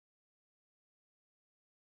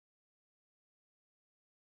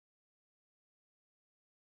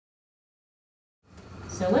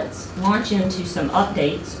So let's launch into some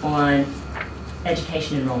updates on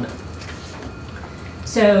education enrollment.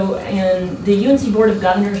 So in the UNC Board of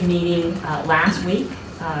Governors meeting last week,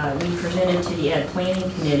 we presented to the Ed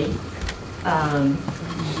Planning Committee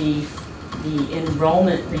the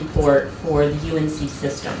enrollment report for the UNC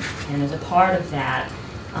system. And as a part of that,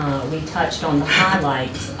 we touched on the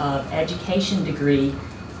highlights of education degree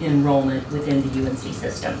enrollment within the UNC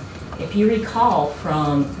system. If you recall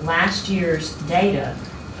from last year's data,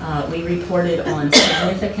 we reported on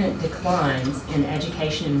significant declines in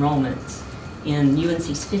education enrollments in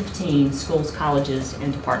UNC's 15 schools, colleges,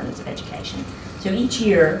 and departments of education. So each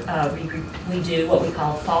year we do what we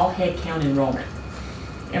call fall head count enrollment.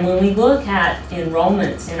 And when we look at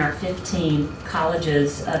enrollments in our 15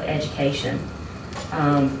 colleges of education,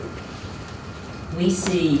 we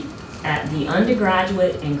see at the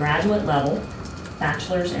undergraduate and graduate level,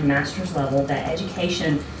 bachelor's and master's level, that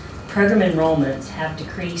education program enrollments have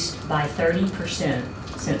decreased by 30%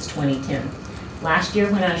 since 2010. Last year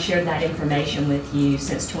when I shared that information with you,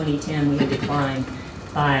 since 2010 we had declined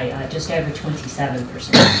by just over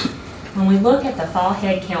 27%. When we look at the fall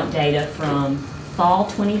head count data from fall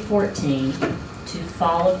 2014 to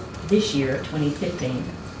fall of this year, 2015,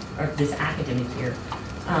 or this academic year,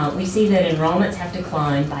 we see that enrollments have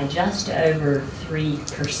declined by just over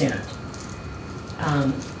 3%.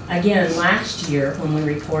 Again, last year when we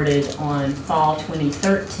reported on fall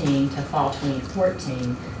 2013 to fall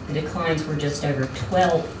 2014, the declines were just over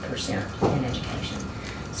 12% in education.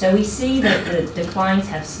 So we see that the declines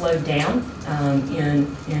have slowed down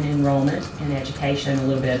in enrollment in education a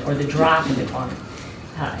little bit, or the drop in decline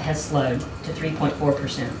has slowed to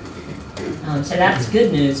 3.4%. So that's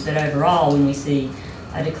good news, but overall when we see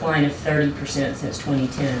a decline of 30% since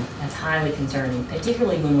 2010, that's highly concerning,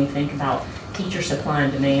 particularly when we think about teacher supply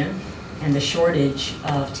and demand and the shortage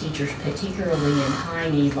of teachers, particularly in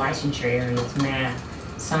high-need licensure areas, math,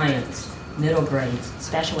 science, middle grades,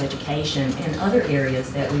 special education, and other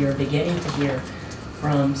areas that we are beginning to hear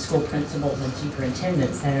from school principals and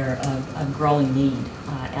superintendents that are of growing need.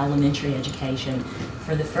 Elementary education,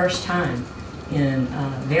 for the first time in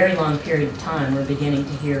a very long period of time, we're beginning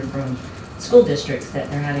to hear from school districts that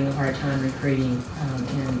they're having a hard time recruiting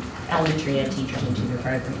in elementary ed teachers into their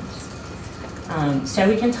programs. So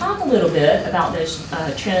we can talk a little bit about this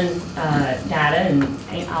trend data, and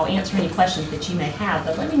I'll answer any questions that you may have,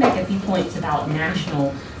 but let me make a few points about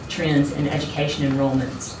national trends in education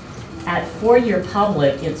enrollments at four-year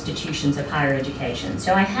public institutions of higher education.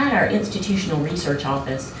 So I had our institutional research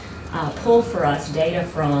office pull for us data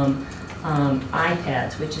from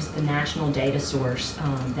IPEDS, which is the national data source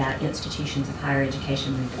that institutions of higher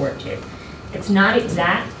education report to. It's not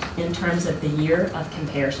exact in terms of the year of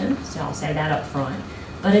comparison, so I'll say that up front,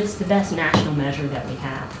 but it's the best national measure that we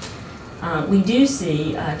have. We do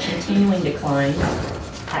see continuing declines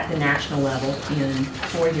at the national level in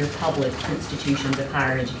four-year public institutions of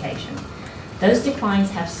higher education. Those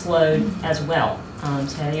declines have slowed as well,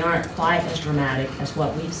 so they aren't quite as dramatic as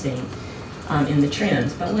what we've seen in the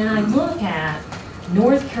trends. But when I look at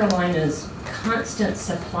North Carolina's constant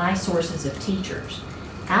supply sources of teachers,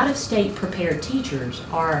 out-of-state prepared teachers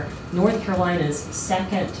are North Carolina's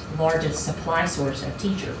second largest supply source of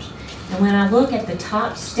teachers. And when I look at the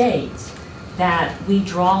top states that we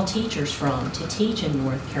draw teachers from to teach in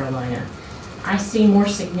North Carolina, I see more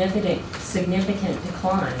significant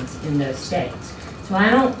declines in those states. So I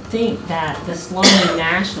don't think that the slowing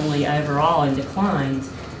nationally overall in declines,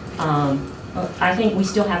 I think we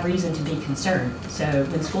still have reason to be concerned. So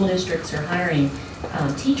when school districts are hiring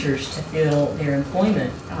teachers to fill their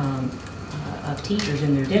employment of teachers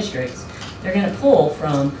in their districts, they're going to pull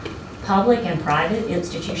from public and private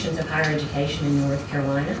institutions of higher education in North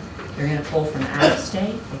Carolina. They're going to pull from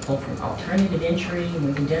out-of-state, they pull from alternative entry, and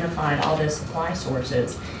we've identified all those supply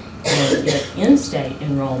sources. And if in-state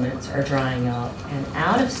enrollments are drying up and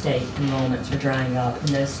out-of-state enrollments are drying up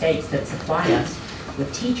in those states that supply us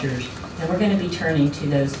with teachers, then we're going to be turning to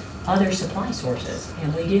those other supply sources.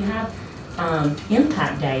 And we do have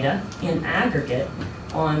impact data in aggregate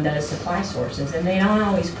on those supply sources, and they don't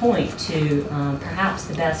always point to perhaps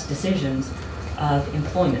the best decisions of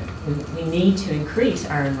employment. We need to increase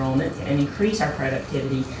our enrollment and increase our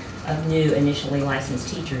productivity of new initially licensed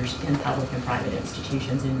teachers in public and private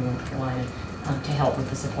institutions in North Carolina to help with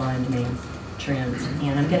the supply and demand trends.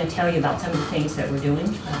 And I'm going to tell you about some of the things that we're doing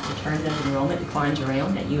to turn those enrollment declines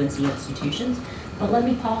around at UNC institutions. But let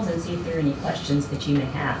me pause and see if there are any questions that you may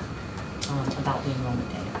have about the enrollment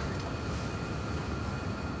data.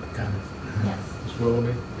 Got it. Yes. Ms.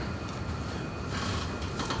 Willoughby?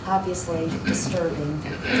 obviously disturbing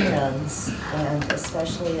trends, and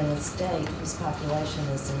especially in a state whose population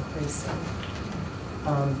is increasing.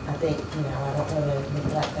 I think, I don't want to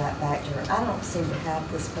neglect that factor. I don't seem to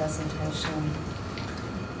have this presentation.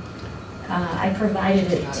 I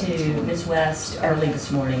provided it to Ms. West early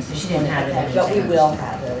this morning, so she didn't have it. Okay, but we will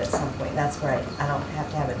have it at some point. That's great. I don't have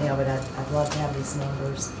to have it now, but I'd love to have these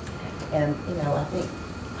numbers. And, I think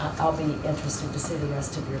I'll be interested to see the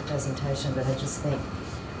rest of your presentation, but I just think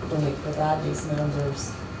when we provide these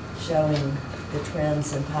numbers showing the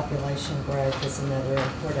trends in population growth is another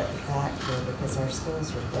important factor, because our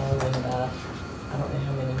schools are growing by, I don't know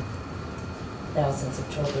how many thousands of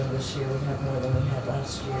children this year. We have more than we had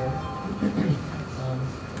last year.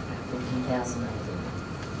 15,000.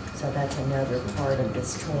 So that's another part of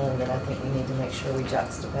this trend that I think we need to make sure we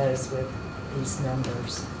juxtapose with these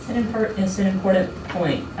numbers. It's an important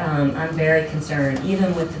point. I'm very concerned,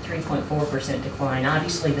 even with the 3.4% decline.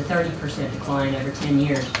 Obviously, the 30% decline over 10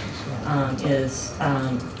 years is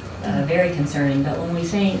very concerning. But when we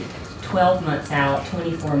think 12 months out,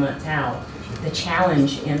 24 months out, the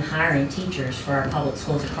challenge in hiring teachers for our public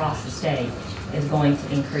schools across the state is going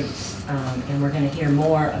to increase. And we're going to hear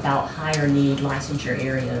more about higher need licensure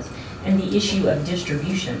areas and the issue of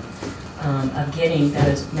distribution of getting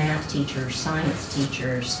those math teachers, science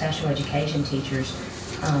teachers, special education teachers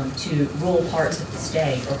to rural parts of the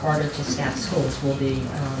state or harder to staff schools will be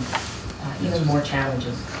even more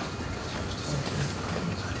challenging.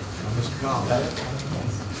 Mr. Collins.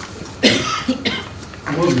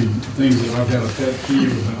 One of the things that I've had a pet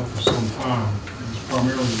peeve about for some time is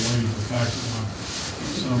primarily related to the fact that my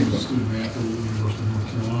son is a student athlete at the University of North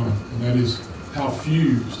Carolina, and that is how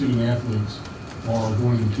few student athletes are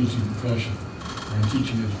going in the teaching profession or in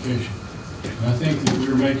teaching education. And I think that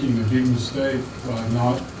we're making a big mistake by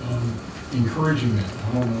not encouraging that.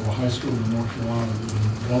 I don't know of a high school in North Carolina that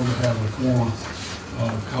would love to have a former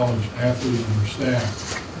college athlete on their staff.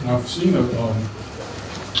 And I've seen a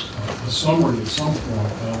summary at some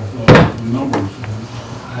point of the numbers. And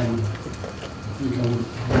I think I would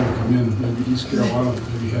recommend maybe East Carolina that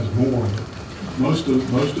maybe has more. But most of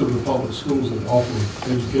the public schools that offer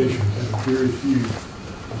education have very few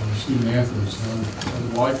student athletes. And I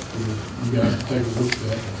would like for you guys to take a look at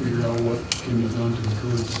that and figure out what can be done to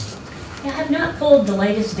encourage them. I have not pulled the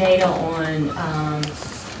latest data on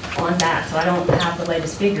that, so I don't have the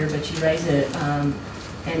latest figure, but you raise an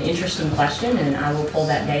interesting question, and I will pull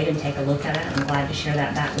that data and take a look at it. I'm glad to share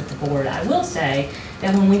that back with the board. I will say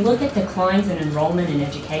that when we look at declines in enrollment in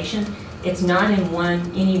education, it's not in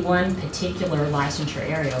any one particular licensure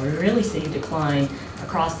area. We really see a decline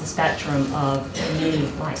across the spectrum of many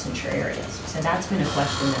licensure areas. So that's been a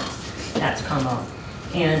question that's come up.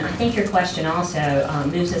 And I think your question also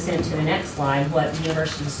moves us into the next slide, what the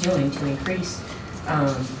university is doing to increase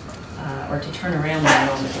or to turn around the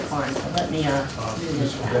enrollment decline. So let me move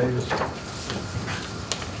into that.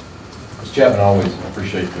 Ms. Chapman, I always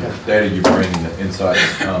appreciate the data you bring and the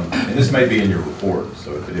insights. And this may be in your report,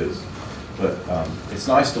 so if it is. But it's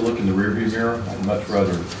nice to look in the rearview mirror. I'd much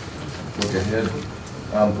rather look ahead.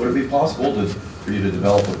 Would it be possible for you to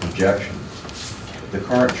develop a projection? If the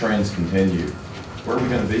current trends continue, where are we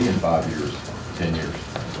going to be in 5 years, 10 years?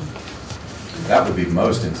 That would be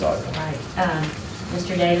most insightful. Right.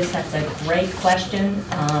 Mr. Davis, that's a great question,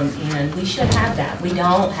 and we should have that. We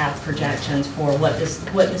don't have projections for what this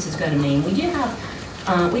is going to mean. We do have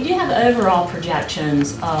overall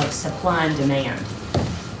projections of supply and demand,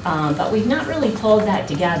 but we've not really pulled that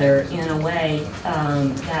together in a way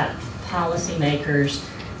that policymakers,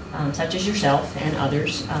 such as yourself and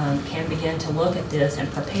others, can begin to look at this and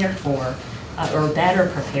prepare for, or better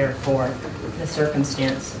prepare for, the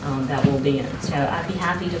circumstance that we'll be in. So I'd be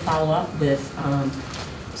happy to follow up with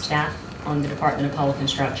staff on the Department of Public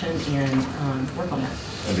Instruction and work on that.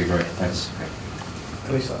 That'd be great. Thanks.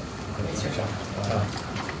 Lisa.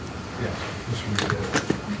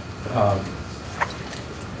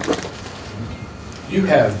 You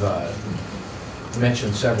have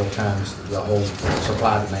mentioned several times the whole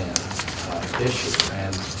supply-demand issue,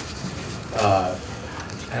 and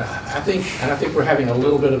I think we're having a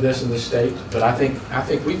little bit of this in the state, but I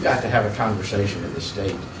think we've got to have a conversation in the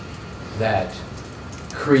state that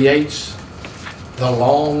creates the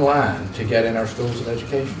long line to get in our schools of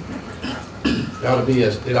education. It ought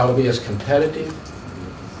to be as competitive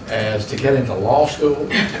as to get into law school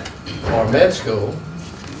or med school,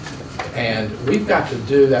 and we've got to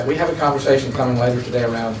do that. We have a conversation coming later today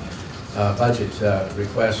around budget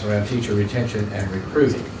requests around teacher retention and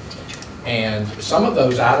recruiting. And some of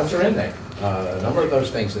those items are in there. A number of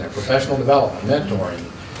those things in there: professional development, mentoring,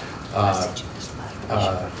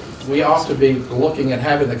 we ought to be looking and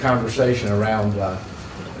having the conversation around,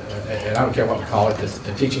 and I don't care what we call it,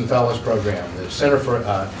 the Teaching Fellows Program, the Center for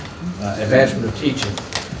Advancement of Teaching,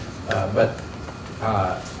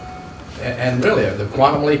 and really the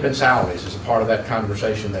quantum leap in salaries is a part of that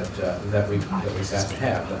conversation that we've got to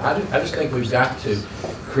have. But I just think we've got to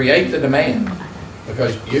create the demand,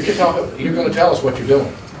 because you can talk, you're going to tell us what you're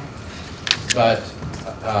doing, but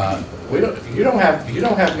you don't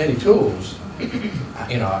have many tools.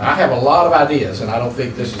 You know, I have a lot of ideas, and I don't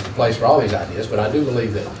think this is the place for all these ideas, but I do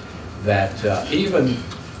believe that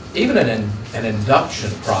even an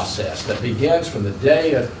induction process that begins from the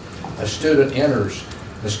day a student enters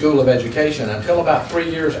the School of Education until about 3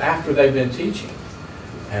 years after they've been teaching,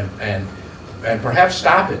 and perhaps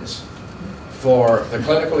stipends for the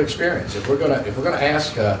clinical experience. If we're gonna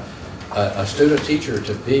ask a student teacher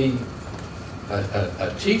to be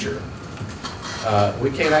a teacher, we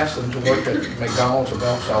can't ask them to work at McDonald's or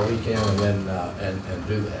Belk's all weekend and then and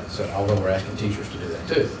do that. So, although we're asking teachers to do that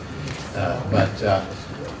too,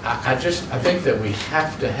 I think that we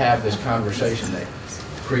have to have this conversation that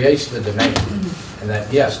creates the demand, and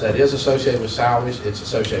that yes, that is associated with salaries. It's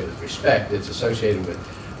associated with respect. It's associated with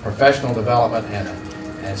professional development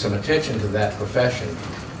and some attention to that profession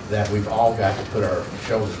that we've all got to put our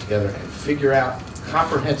shoulders together and figure out a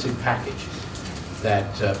comprehensive package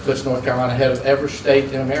that puts North Carolina ahead of every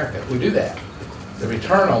state in America. If we do that, the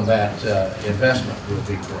return on that investment will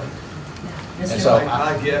be great. Mr. And so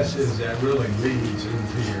My guess is that really leads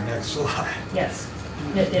into your next slide. Yes,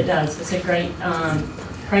 it does. It's a great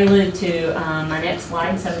prelude to my next slide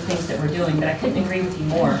and some of the things that we're doing, but I couldn't agree with you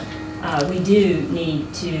more. We do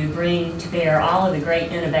need to bring to bear all of the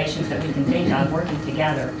great innovations that we can think of working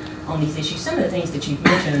together on these issues. Some of the things that you've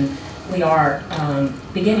mentioned we are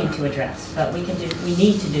beginning to address, but we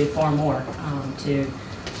need to do far more to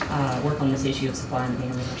work on this issue of supply and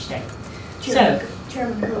demand in our state.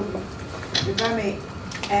 Chairman Kobe, if I may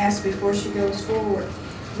ask before she goes forward,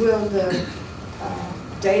 will the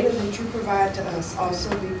data that you provide to us also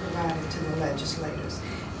be provided to the legislators?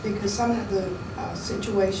 Because some of the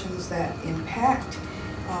situations that impact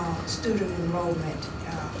student enrollment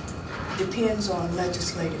depends on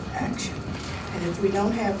legislative action. And if we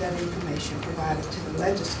don't have that information provided to the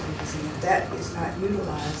legislators, and if that is not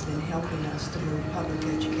utilized in helping us to move public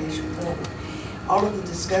education forward, all of the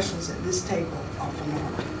discussions at this table are for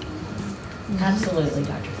naught. Absolutely,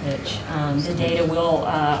 Dr. Fitch. The data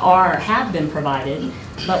have been provided,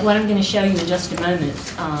 but what I'm going to show you in just a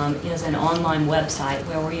moment is an online website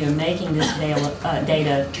where we are making this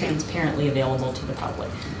data transparently available to the public.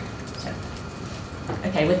 So,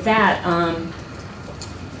 okay, with that,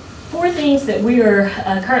 4 things that we're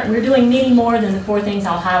doing many more than the 4 things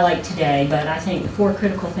I'll highlight today, but I think the 4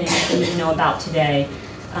 critical things that we need to know about today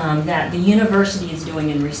that the university is doing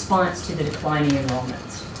in response to the declining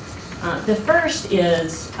enrollments. The first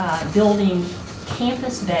is building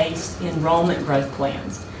campus-based enrollment growth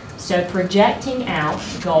plans. So projecting out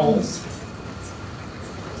goals.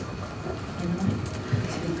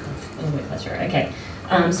 A little bit closer. Okay.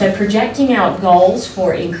 So projecting out goals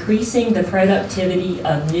for increasing the productivity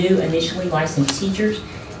of new initially licensed teachers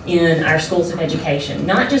in our schools of education.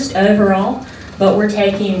 Not just overall, but we're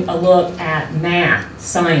taking a look at math,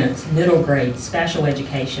 science, middle grade, special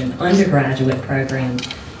education, undergraduate programs,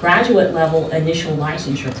 graduate level initial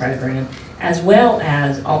licensure program, as well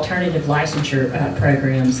as alternative licensure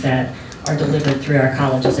programs that are delivered through our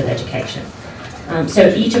colleges of education. So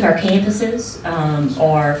each of our campuses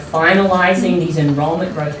are finalizing these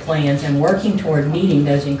enrollment growth plans and working toward meeting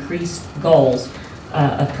those increased goals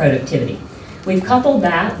of productivity. We've coupled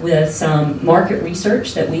that with some market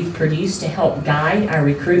research that we've produced to help guide our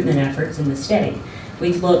recruitment efforts in the state.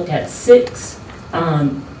 We've looked at 6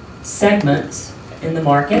 segments in the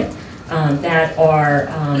market that are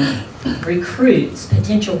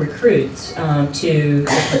potential recruits to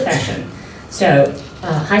the profession. So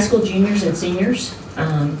high school juniors and seniors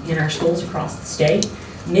in our schools across the state,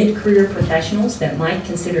 mid-career professionals that might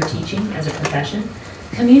consider teaching as a profession,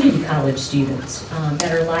 community college students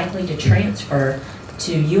that are likely to transfer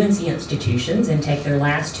to UNC institutions and take their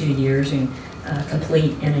last 2 years and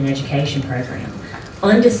complete in an education program.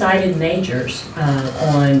 Undecided majors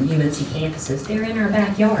on UNC campuses, they're in our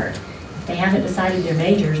backyard. If they haven't decided their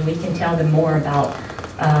majors, we can tell them more about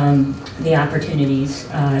the opportunities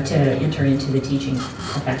to enter into the teaching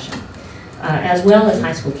profession, as well as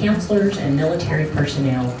high school counselors and military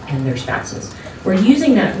personnel and their spouses. We're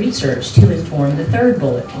using that research to inform the 3rd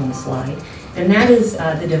bullet on the slide, and that is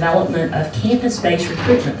the development of campus-based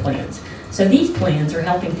recruitment plans. So these plans are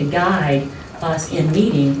helping to guide us in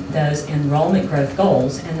meeting those enrollment growth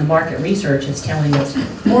goals, and the market research is telling us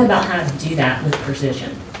more about how to do that with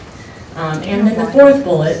precision. And then the fourth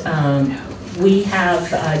bullet, we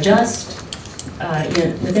have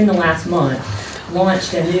within the last month,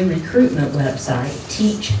 launched a new recruitment website,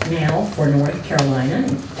 Teach Now for North Carolina.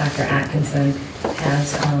 And Dr. Atkinson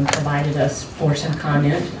has provided us for some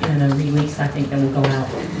comment in a release, I think, that will go out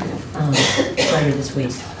later this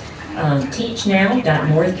week.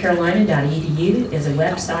 teachnow.northcarolina.edu is a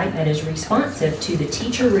website that is responsive to the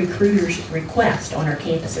teacher recruiters' request on our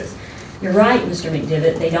campuses. You're right, Mr.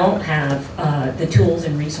 McDivitt, they don't have the tools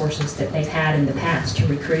and resources that they've had in the past to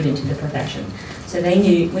recruit into the profession. So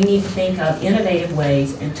we need to think of innovative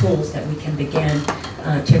ways and tools that we can begin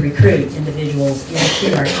to recruit individuals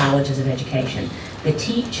into our colleges of education. The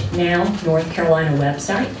Teach Now North Carolina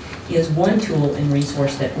website is one tool and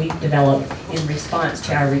resource that we've developed in response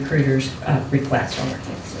to our recruiters' request on our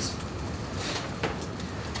campuses.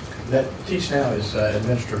 That Teach Now is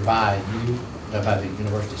administered by you, by the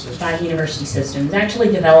university system? By the university system. It's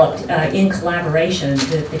actually developed in collaboration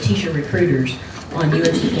with the teacher recruiters on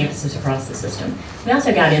UNC campuses across the system. We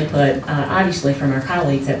also got input, obviously, from our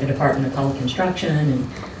colleagues at the Department of Public Instruction and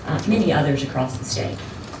many others across the state.